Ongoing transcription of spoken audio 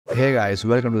Hey guys,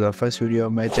 welcome to the first video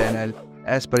of my channel.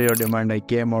 As per your demand, I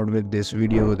came out with this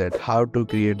video that how to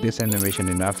create this animation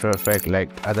in After Effects like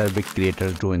other big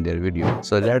creators do in their video.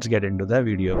 So let's get into the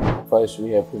video. First, we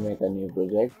have to make a new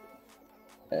project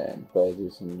and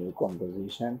purchase a new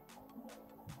composition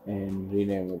and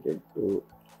rename it to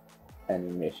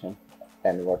animation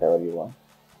and whatever you want.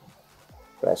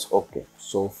 Press OK.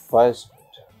 So first,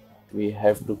 we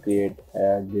have to create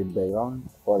a grid background.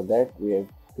 For that, we have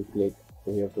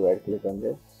to right click on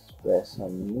this, press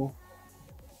on new,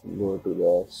 go to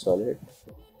the solid,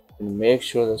 and make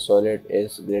sure the solid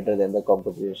is greater than the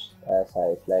composition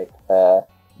size. Like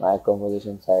my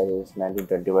composition size is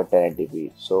 1920 by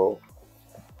 1080p. So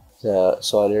the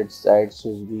solid size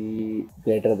should be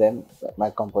greater than my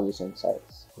composition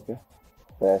size. Okay,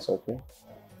 press OK,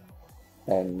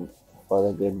 and for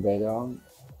the grid background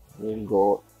we'll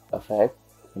go effect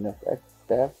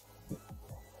tab,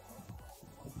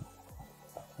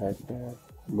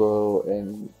 go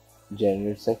in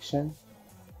generate section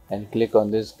and click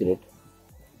on this grid,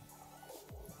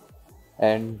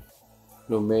 and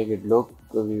to make it look,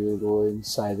 we will go in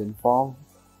size and form,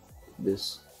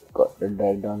 this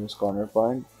drag down this corner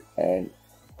point and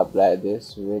apply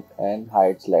this with an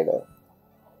height slider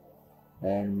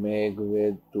and make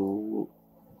width to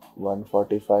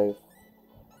 145,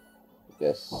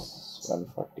 yes,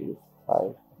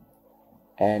 145,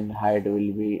 and height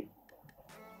will be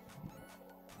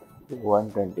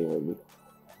 120 maybe,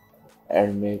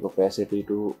 and make opacity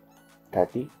to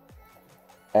 30.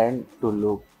 And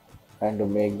to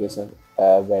make this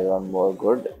background more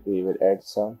good, we will add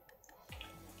some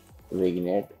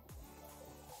vignette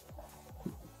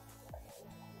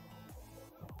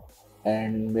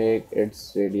and make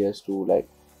its radius to like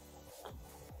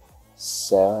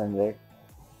 700.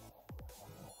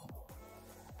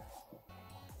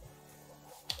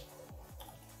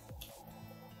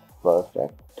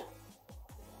 Perfect.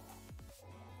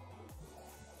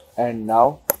 And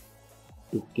now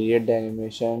to create the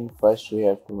animation, first we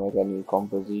have to make a new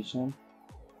composition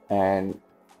and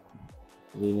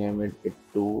rename it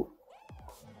to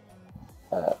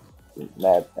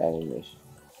lab animation.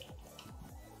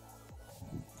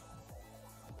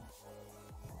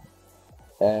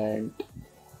 And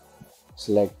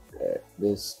select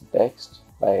this text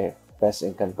by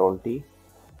pressing Ctrl T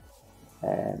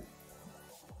and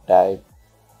type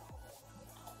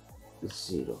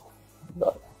 0.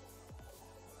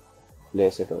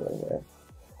 Place it over here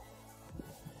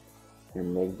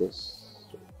and make this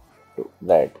to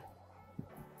red.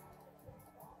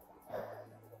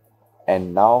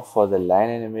 And now for the line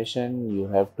animation, you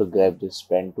have to grab this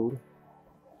pen tool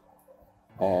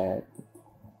and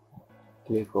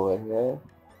click over here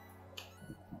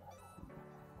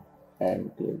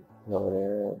and click over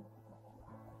here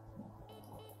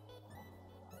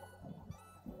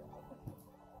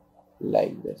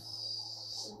like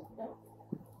this,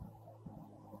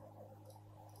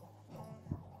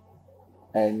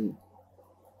 and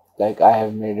like I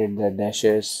have made it the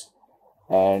dashes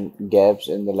and gaps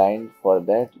in the line. For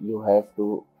that, you have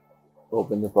to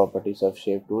open the properties of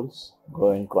shape tools,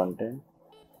 go in content,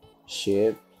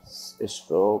 shape,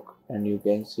 stroke, and you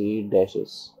can see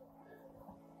dashes.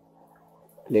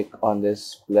 Click on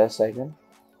this plus icon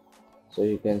so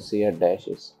you can see a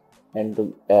dashes, and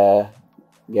to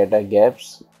get a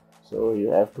gaps, so you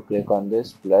have to click on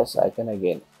this plus icon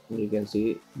again. You can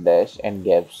see dash and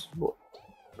gaps, both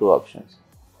two options.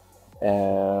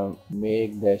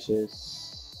 Make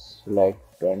dashes like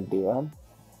 21,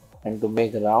 and to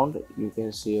make round, you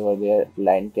can see over there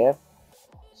line cap,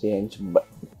 change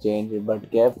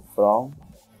butt cap from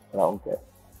round cap,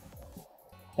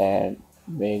 and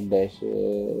make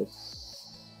dashes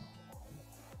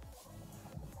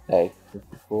like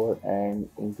 54 and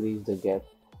increase the gap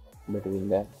between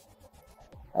them.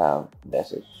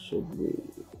 Dashes should be,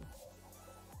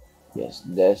 yes,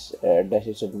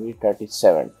 dashes should be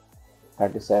 37.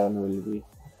 37 will be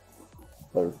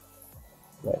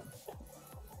perfect,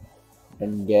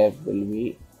 and gap will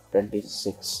be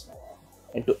 26.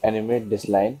 And to animate this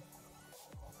line,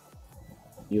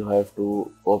 you have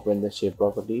to open the shape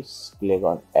properties, click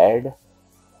on add,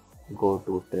 go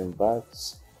to trim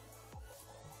paths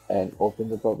and open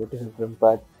the properties of trim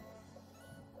path,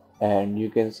 and you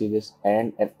can see this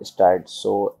end and start.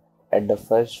 So at the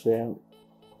first frame,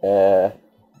 end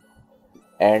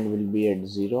will be at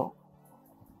 0.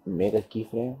 Make a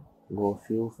keyframe, go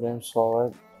few frames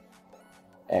forward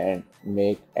and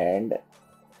make end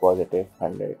positive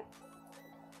 100,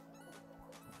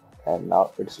 and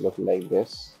now it's look like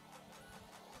this.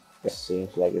 It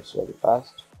seems like it's very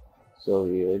fast, so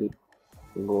we will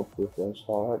go few frames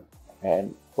forward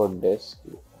and put this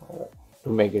to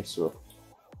make it slow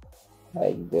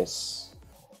like this.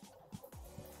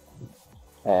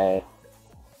 And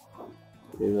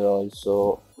we will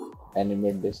also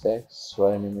animate this text.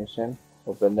 For animation,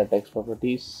 open the text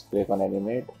properties, click on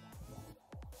animate,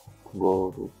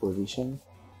 go to position,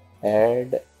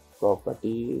 add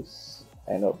properties,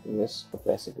 and open this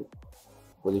opacity.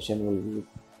 Position will be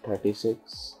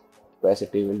 36,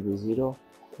 opacity will be 0.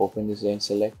 Open this range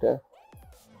selector.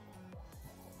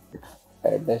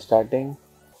 At the starting,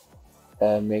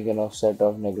 make an offset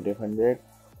of -100.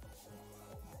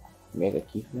 Make a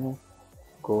keyframe.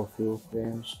 Go few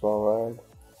frames forward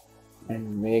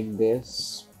and make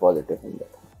this +100.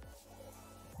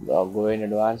 Now go in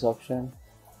advanced option.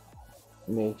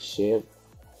 Make shape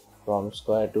from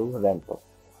square to ramp up.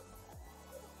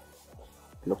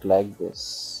 Look like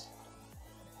this.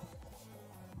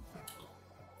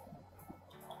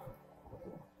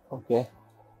 Okay.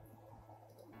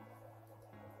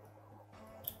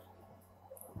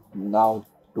 Now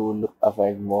to look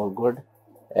effect more good,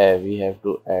 we have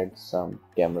to add some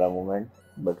camera movement.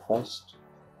 But first,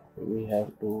 we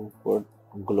have to put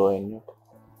glow in it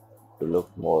to look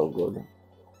more good.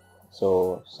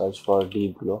 So search for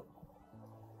deep glow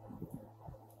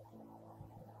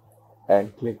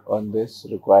and click on this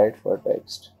required for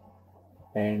text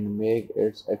and make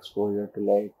its exposure to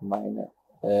like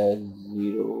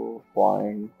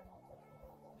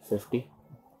 -0.50.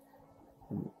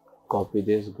 Copy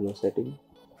this glow setting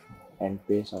and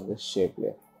paste on the shape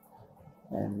layer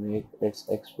and make its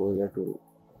exposure to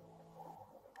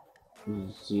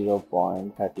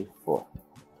 0.34.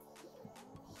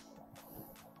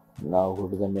 Now go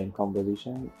to the main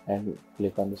composition and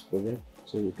click on this project.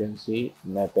 So you can see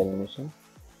map animation,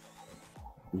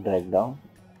 drag down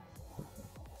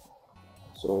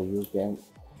so you can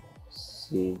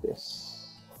see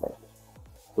this. Right.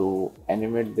 To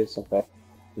animate this effect,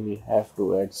 we have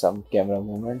to add some camera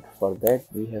movement. For that,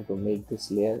 we have to make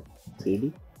this layer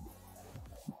 3D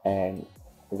and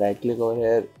right click over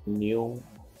here, new,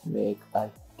 make a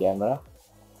camera,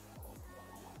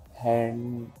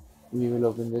 and we will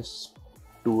open this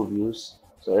two views,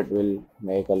 so it will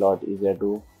make a lot easier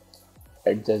to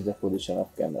adjust the position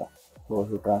of camera. Go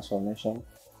to transformation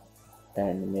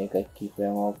and make a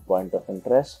keyframe of point of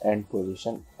interest and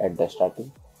position at the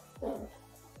starting.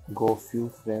 Go few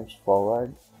frames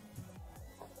forward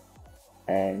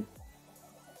and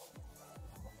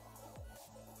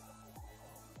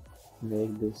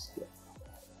make this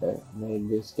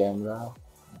camera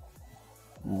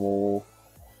move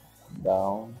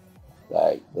down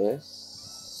like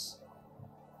this.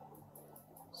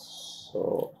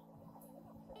 So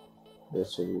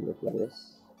this will look like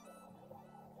this.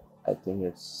 I think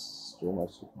it's too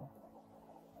much.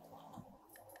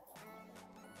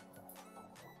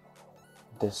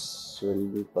 This will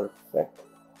be perfect.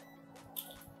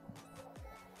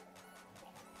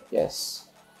 Yes.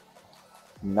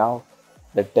 Now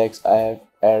the text I have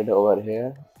added over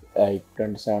here, like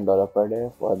 $27 per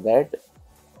day. For that,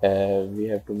 we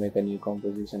have to make a new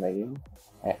composition again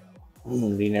and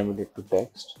rename it to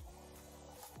text.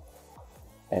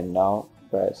 And now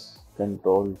press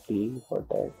Ctrl T for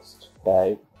text.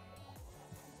 Type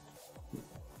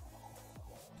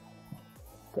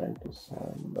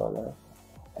 $27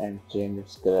 and change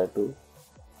its color to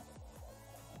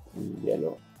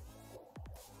yellow.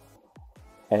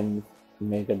 And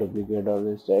make a duplicate of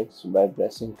this text by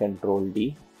pressing Ctrl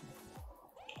D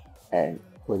and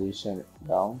position it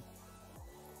down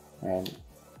and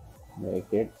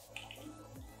make it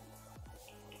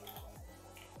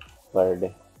per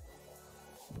day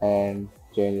and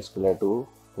change its color to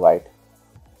white.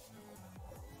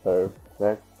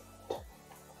 Perfect.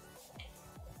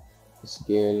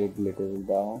 Scale it little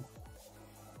down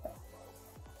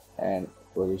and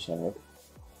position it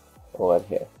over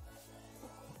here.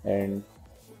 And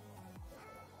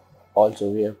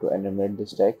also we have to animate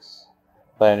this text.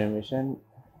 For animation,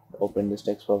 open this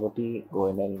text property, go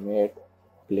in animate,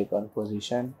 click on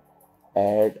position,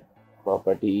 add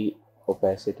property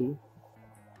opacity.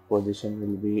 Position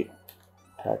will be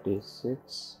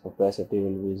 36, opacity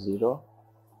will be 0,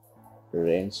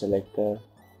 range selector,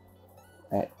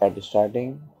 at the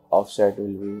starting offset will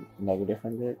be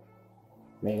 -100.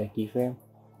 Make a keyframe,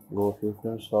 go few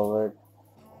frames forward,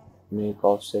 make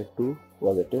offset to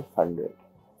 +100.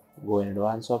 Go in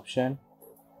advanced option,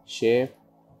 shape,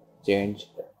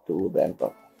 change to ramp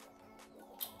up.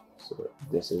 So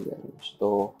this is the image.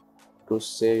 So to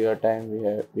save your time,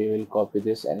 we will copy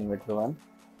this animator one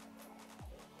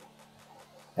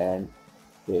and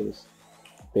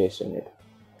paste in it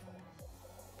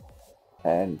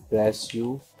and press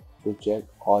U to check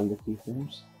all the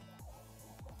keyframes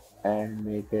and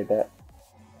make it a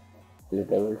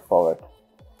little bit forward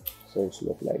so it's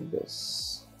look like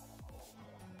this.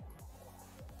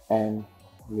 And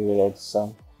we will add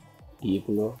some deep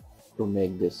glow to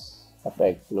make this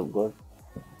effect look good.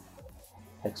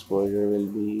 Exposure will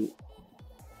be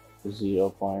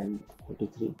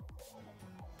 0.43.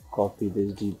 Copy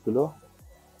this deep glow,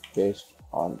 paste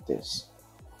on this,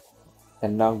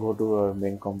 and now go to our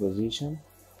main composition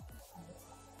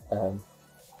and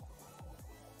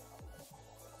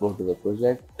go to the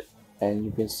project, and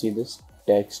you can see this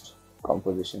text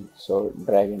composition. So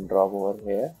drag and drop over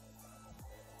here,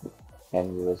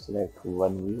 and we will select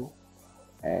one view,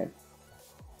 and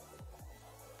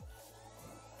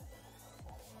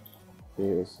we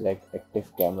will select active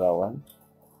camera 1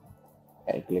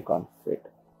 and click on fit.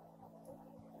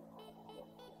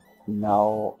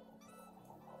 Now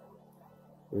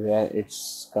when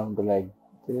it's come to like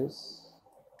this,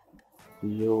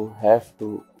 you have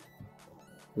to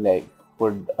like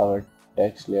put our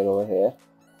text layer over here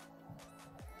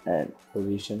and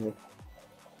position it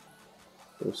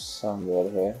to somewhere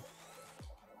here,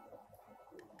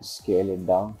 scale it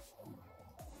down,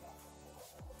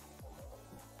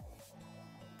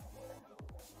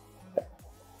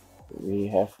 we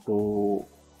have to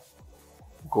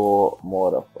go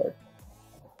more upward.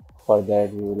 For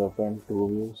that we will open two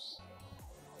views,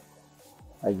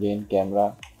 again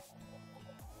camera,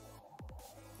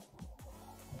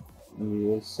 we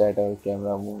will set our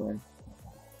camera movement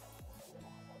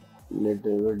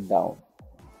little bit down.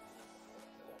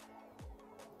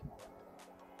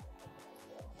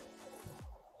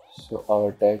 So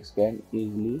our text can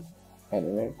easily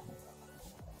animate,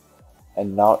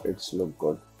 and now it's look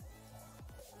good.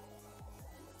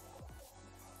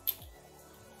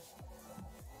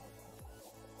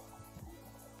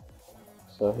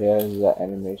 So here is the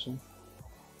animation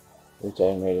which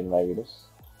I made in my videos,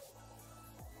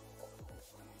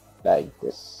 like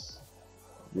this.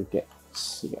 You can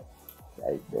see it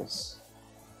like this.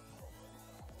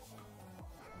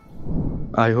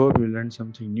 I hope you learned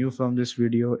something new from this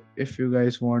video. If you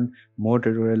guys want more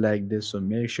tutorial like this, so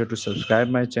make sure to subscribe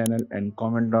my channel and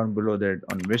comment down below that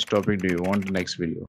on which topic do you want the next video.